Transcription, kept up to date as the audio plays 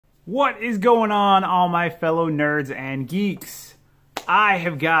What is going on, all my fellow nerds and geeks? I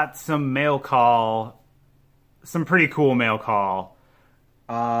have got some mail call, some pretty cool mail call.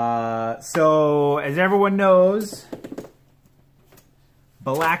 So, as everyone knows,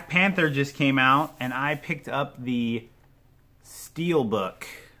 Black Panther just came out, and I picked up the Steelbook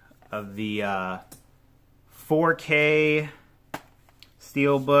of the 4K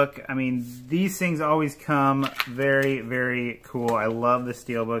Steelbook. I mean, these things always come very, very cool. I love the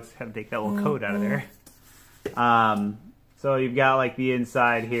Steelbooks. Had to take that little coat out of there. So you've got like the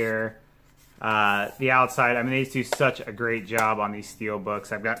inside here, the outside. I mean, they do such a great job on these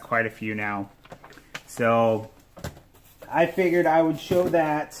Steelbooks. I've got quite a few now. So I figured I would show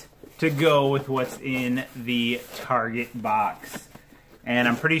that to go with what's in the Target box. And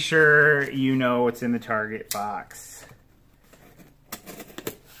I'm pretty sure you know what's in the Target box.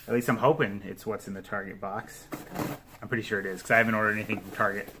 At least I'm hoping it's what's in the Target box. I'm pretty sure it is, because I haven't ordered anything from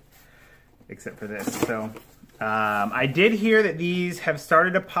Target except for this. So I did hear that these have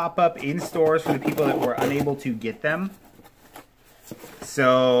started to pop up in stores for the people that were unable to get them.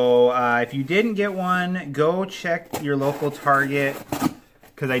 So if you didn't get one, go check your local Target,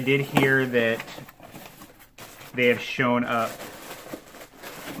 because I did hear that they have shown up.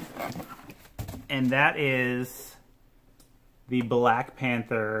 And that is the Black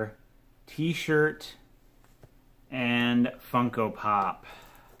Panther t-shirt and Funko Pop.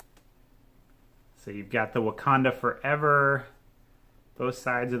 So you've got the Wakanda Forever, both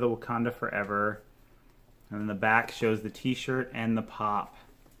sides of the Wakanda Forever, and then the back shows the t-shirt and the pop.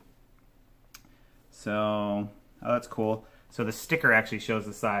 So, oh, that's cool. So the sticker actually shows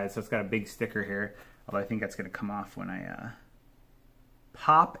the size, so it's got a big sticker here, although I think that's going to come off when I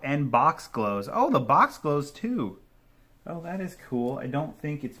pop and box glows. Oh, the box glows too. Oh, that is cool. I don't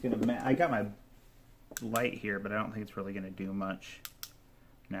think it's going to... I got my light here, but I don't think it's really going to do much.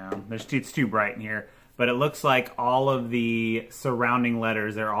 No, it's too bright in here. But it looks like all of the surrounding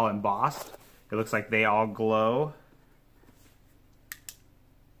letters, they're all embossed. It looks like they all glow.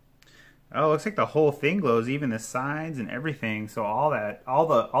 Oh, it looks like the whole thing glows, even the sides and everything. So all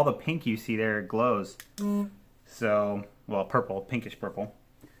the pink you see there glows. So, well, purple, pinkish purple.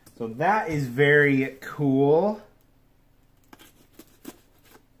 So that is very cool.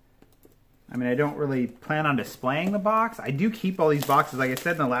 I mean, I don't really plan on displaying the box. I do keep all these boxes. Like I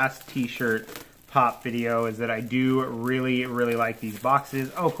said in the last t-shirt pop video, is that I do really, really like these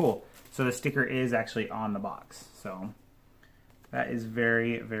boxes. Oh, cool. So the sticker is actually on the box. So that is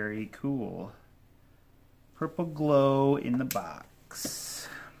very, very cool. Purple glow in the box.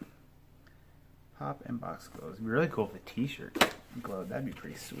 Pop and box glows. It'd be really cool if the t-shirt glowed. That'd be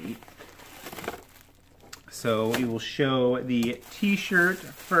pretty sweet. So we will show the t-shirt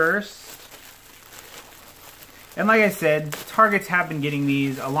first. And like I said, Targets have been getting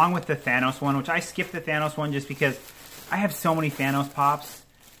these along with the Thanos one, which I skipped the Thanos one just because I have so many Thanos pops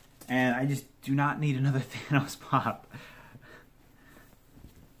and I just do not need another Thanos pop.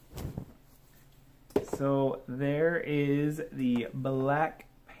 So there is the Black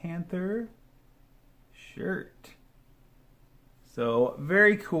Panther shirt. So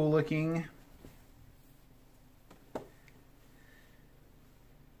very cool looking.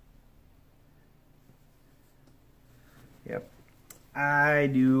 Yep, I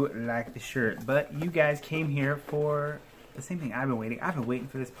do like the shirt, but you guys came here for the same thing I've been waiting. I've been waiting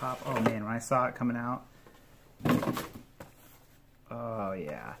for this pop. Oh man, when I saw it coming out. Oh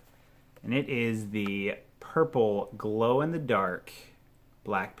yeah. And it is the purple glow-in-the-dark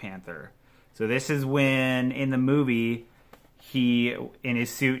Black Panther. So this is when, in the movie, in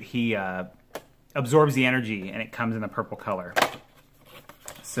his suit, he absorbs the energy and it comes in the purple color.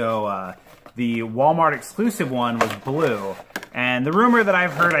 So, the Walmart exclusive one was blue, and the rumor that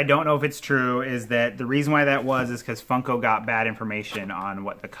I've heard, I don't know if it's true, is that the reason why that was is because Funko got bad information on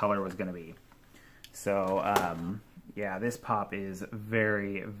what the color was going to be. So, yeah, this pop is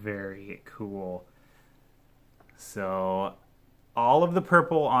very, very cool. So, all of the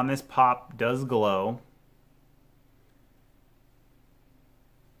purple on this pop does glow.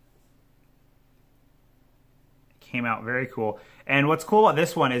 Came out very cool. And what's cool about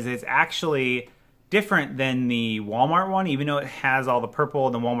this one is it's actually different than the Walmart one, even though it has all the purple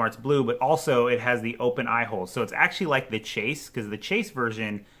and the Walmart's blue, but also it has the open eye holes. So it's actually like the Chase, because the Chase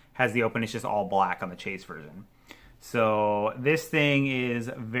version has the open, it's just all black on the Chase version. So this thing is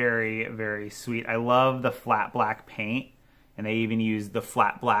very, very sweet. I love the flat black paint, and they even use the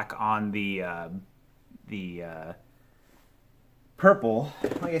flat black on the purple.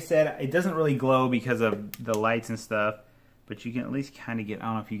 Like I said, it doesn't really glow because of the lights and stuff, but you can at least kind of get, I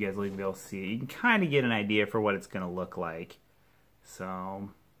don't know if you guys will be able to see it, you can kind of get an idea for what it's going to look like. So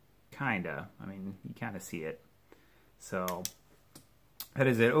Kinda. I mean, you kind of see it. So that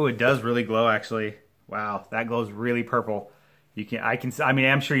is it. Oh, it does really glow, actually. Wow, that glows really purple. I mean,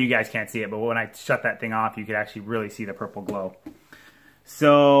 I'm sure you guys can't see it, but when I shut that thing off, you could actually really see the purple glow.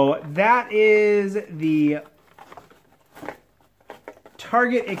 So that is the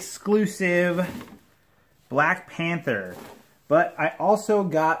Target exclusive Black Panther. But I also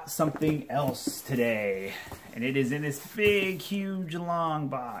got something else today, and it is in this big, huge, long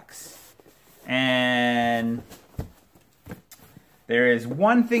box. And there is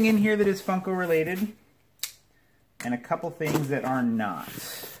one thing in here that is Funko related, and a couple things that are not.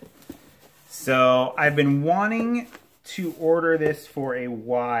 So I've been wanting to order this for a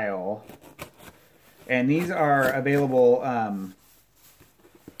while, and these are available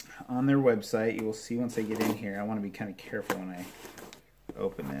on their website. You will see once I get in here. I want to be kind of careful when I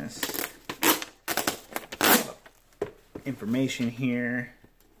open this. Information here,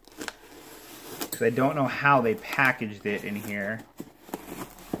 because I don't know how they packaged it in here.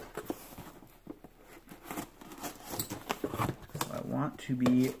 I want to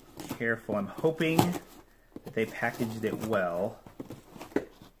be careful. I'm hoping that they packaged it well.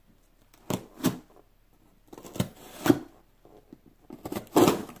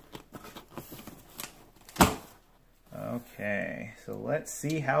 Okay, so let's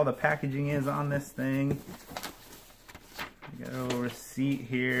see how the packaging is on this thing. We got a little receipt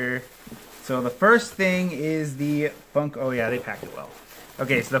here. So the first thing is the Funko. Oh yeah, they packed it well.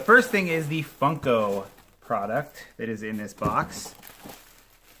 Okay, so the first thing is the Funko product that is in this box.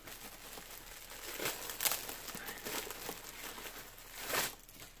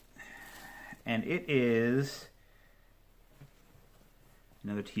 And it is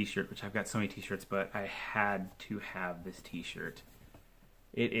another t-shirt, which I've got so many t-shirts, but I had to have this t-shirt.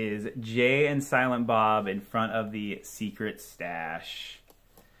 It is Jay and Silent Bob in front of the secret stash.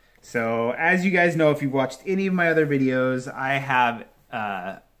 So as you guys know, if you've watched any of my other videos, I have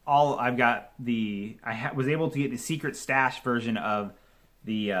was able to get the secret stash version of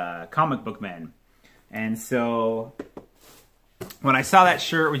the comic book men. And so when I saw that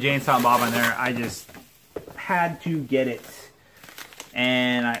shirt with Jay and Silent Bob on there, I just had to get it.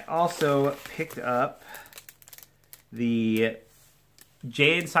 And I also picked up the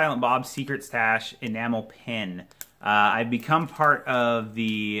Jay and Silent Bob Secret Stash enamel pin. I've become part of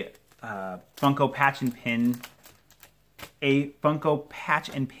the Funko Patch and Pin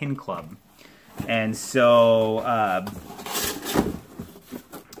Club. And so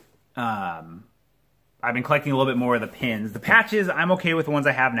I've been collecting a little bit more of the pins. The patches, I'm okay with the ones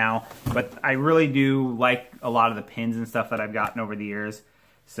I have now, but I really do like a lot of the pins and stuff that I've gotten over the years.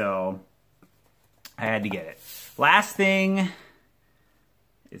 So I had to get it. Last thing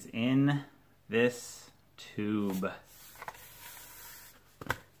is in this tube.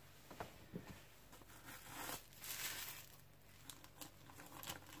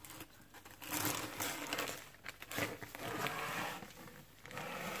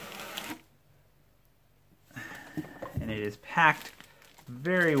 And it is packed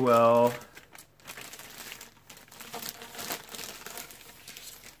very well.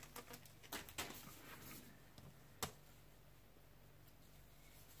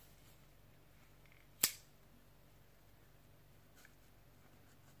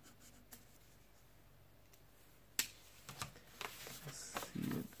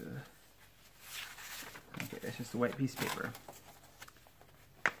 Okay, that's just a white piece of paper.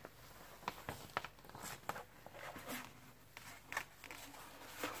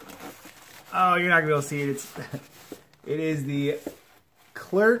 Oh, you're not gonna be able to see it. It is the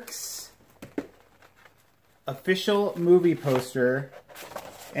Clerks official movie poster,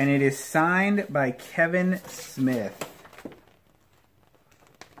 and it is signed by Kevin Smith.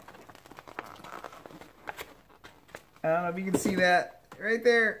 I don't know if you can see that right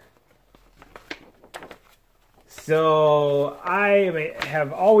there. So I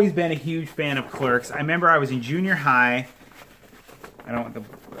have always been a huge fan of Clerks. I remember I was in junior high. I don't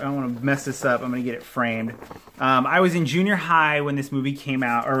want to mess this up. I'm going to get it framed. I was in junior high when this movie came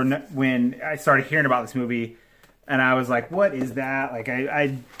out, or when I started hearing about this movie, and I was like, what is that? Like,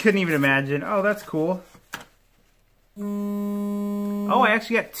 I couldn't even imagine. Oh, that's cool. Oh, I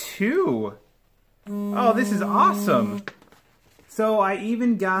actually got two. Oh, this is awesome. So I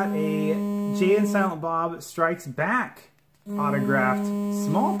even got a Jay and Silent Bob Strikes Back autographed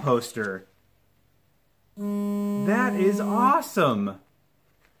small poster. That is awesome.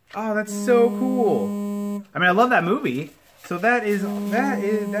 Oh, that's so cool. I mean, I love that movie. So that is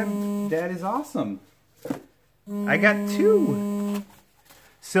awesome. I got two.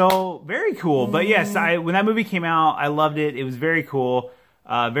 So very cool. But yes, when that movie came out, I loved it. It was very cool.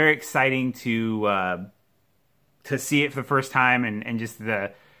 very exciting to see it for the first time, and just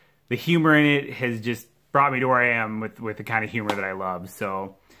the humor in it has just brought me to where I am with the kind of humor that I love.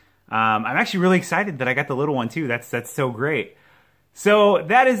 So I'm actually really excited that I got the little one too. That's so great. So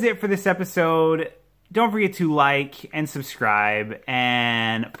that is it for this episode. Don't forget to like and subscribe,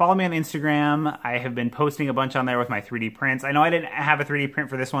 and follow me on Instagram. I have been posting a bunch on there with my 3D prints. I know I didn't have a 3D print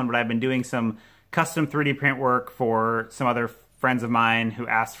for this one, but I've been doing some custom 3D print work for some other friends of mine who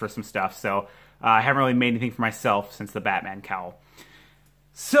asked for some stuff. So I haven't really made anything for myself since the Batman cowl.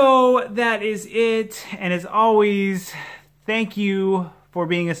 So that is it. And as always, thank you for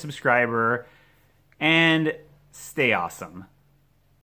being a subscriber, and stay awesome.